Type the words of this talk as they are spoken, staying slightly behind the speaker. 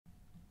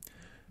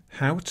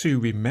How to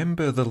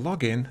remember the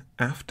login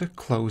after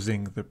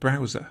closing the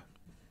browser.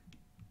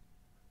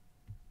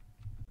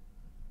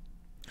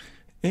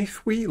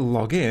 If we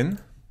log in,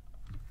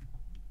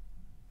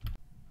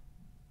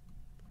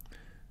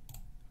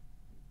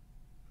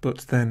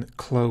 but then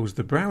close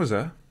the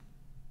browser,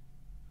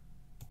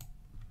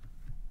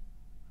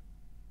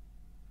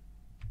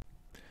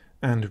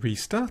 and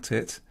restart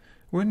it,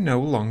 we're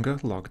no longer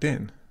logged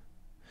in.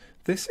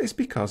 This is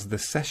because the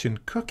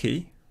session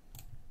cookie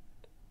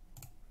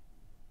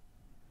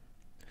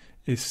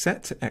is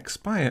set to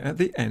expire at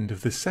the end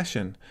of the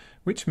session,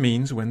 which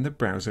means when the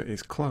browser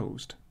is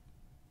closed.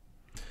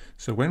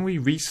 So when we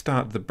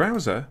restart the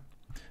browser,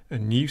 a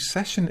new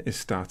session is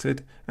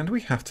started and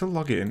we have to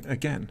log in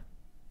again.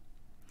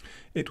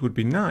 It would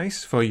be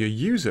nice for your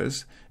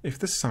users if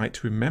the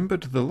site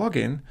remembered the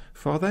login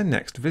for their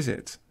next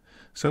visit,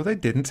 so they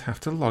didn't have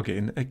to log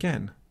in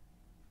again.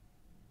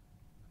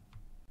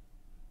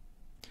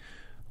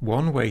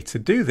 One way to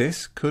do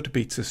this could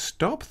be to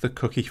stop the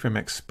cookie from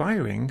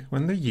expiring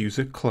when the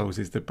user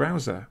closes the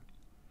browser.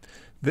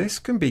 This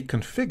can be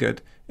configured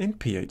in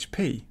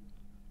PHP.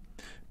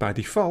 By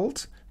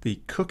default, the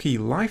cookie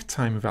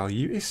lifetime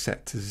value is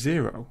set to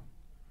 0,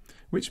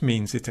 which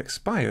means it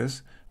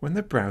expires when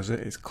the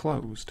browser is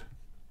closed.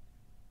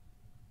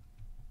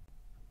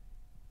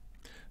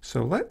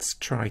 So let's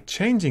try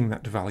changing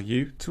that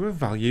value to a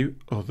value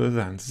other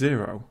than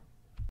 0.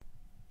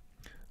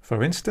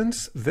 For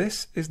instance,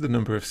 this is the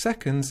number of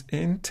seconds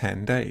in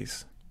 10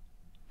 days.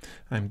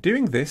 I'm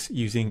doing this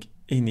using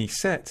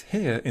ini_set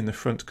here in the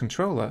front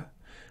controller,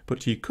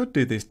 but you could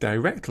do this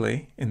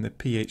directly in the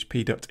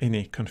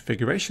php.ini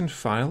configuration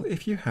file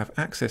if you have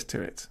access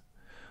to it,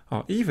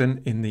 or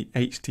even in the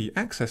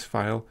htaccess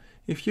file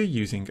if you're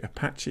using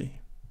Apache.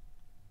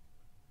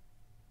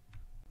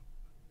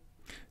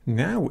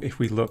 Now if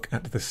we look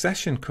at the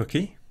session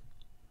cookie,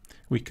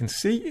 we can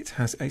see it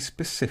has a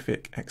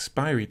specific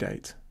expiry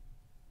date.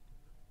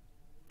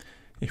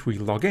 If we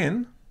log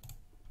in,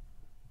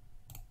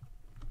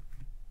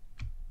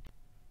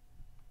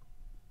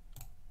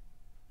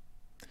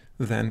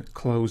 then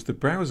close the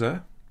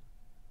browser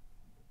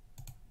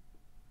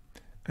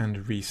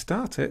and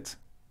restart it,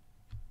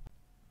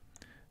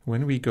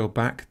 when we go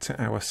back to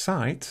our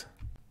site,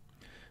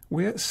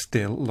 we're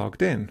still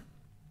logged in.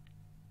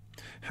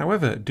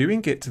 However,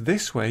 doing it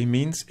this way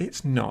means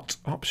it's not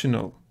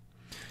optional.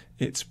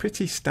 It's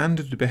pretty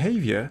standard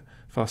behavior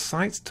for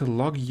sites to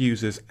log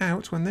users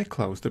out when they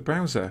close the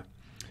browser,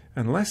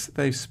 unless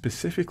they've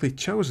specifically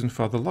chosen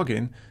for the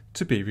login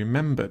to be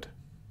remembered.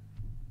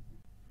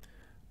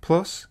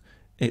 Plus,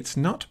 it's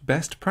not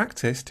best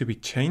practice to be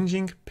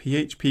changing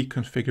PHP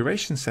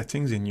configuration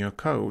settings in your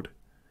code,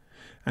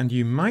 and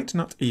you might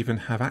not even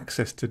have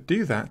access to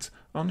do that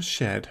on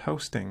shared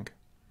hosting.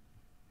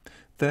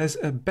 There's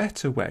a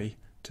better way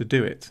to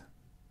do it.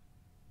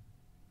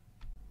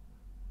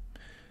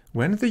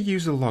 When the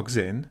user logs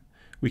in,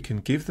 we can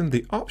give them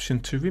the option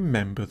to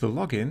remember the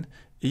login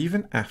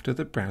even after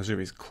the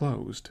browser is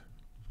closed.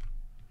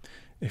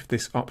 If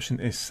this option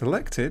is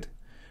selected,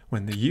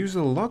 when the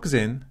user logs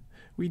in,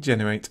 we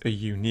generate a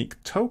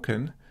unique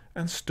token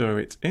and store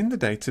it in the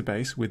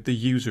database with the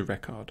user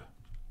record.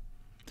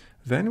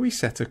 Then we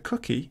set a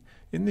cookie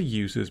in the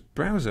user's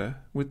browser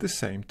with the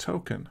same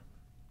token.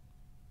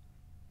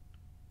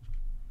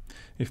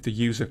 If the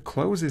user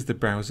closes the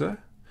browser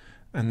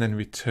and then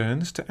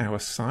returns to our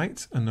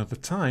site another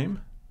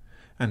time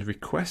and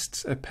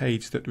requests a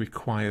page that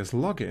requires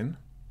login,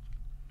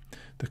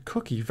 the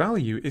cookie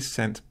value is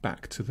sent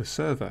back to the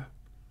server.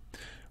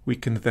 We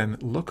can then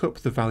look up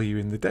the value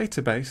in the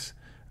database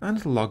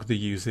and log the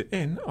user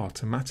in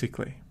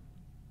automatically.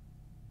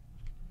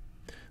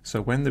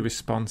 So when the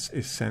response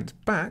is sent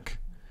back,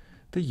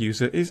 the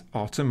user is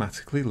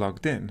automatically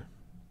logged in.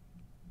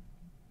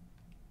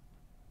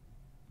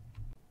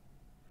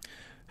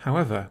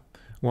 However,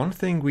 one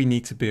thing we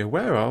need to be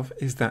aware of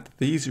is that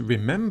these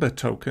remember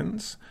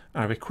tokens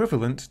are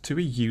equivalent to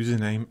a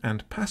username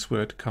and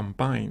password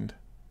combined.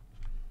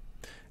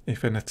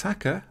 If an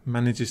attacker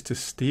manages to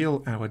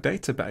steal our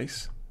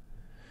database,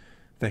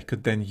 they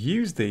could then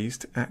use these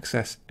to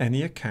access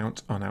any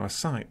account on our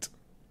site.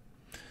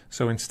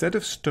 So instead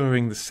of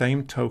storing the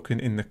same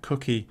token in the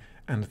cookie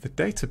and the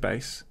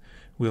database,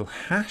 we'll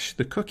hash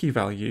the cookie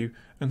value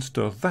and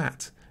store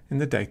that in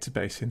the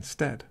database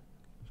instead.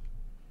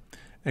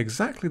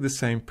 Exactly the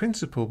same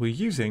principle we're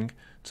using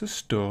to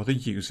store the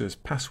user's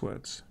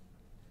passwords.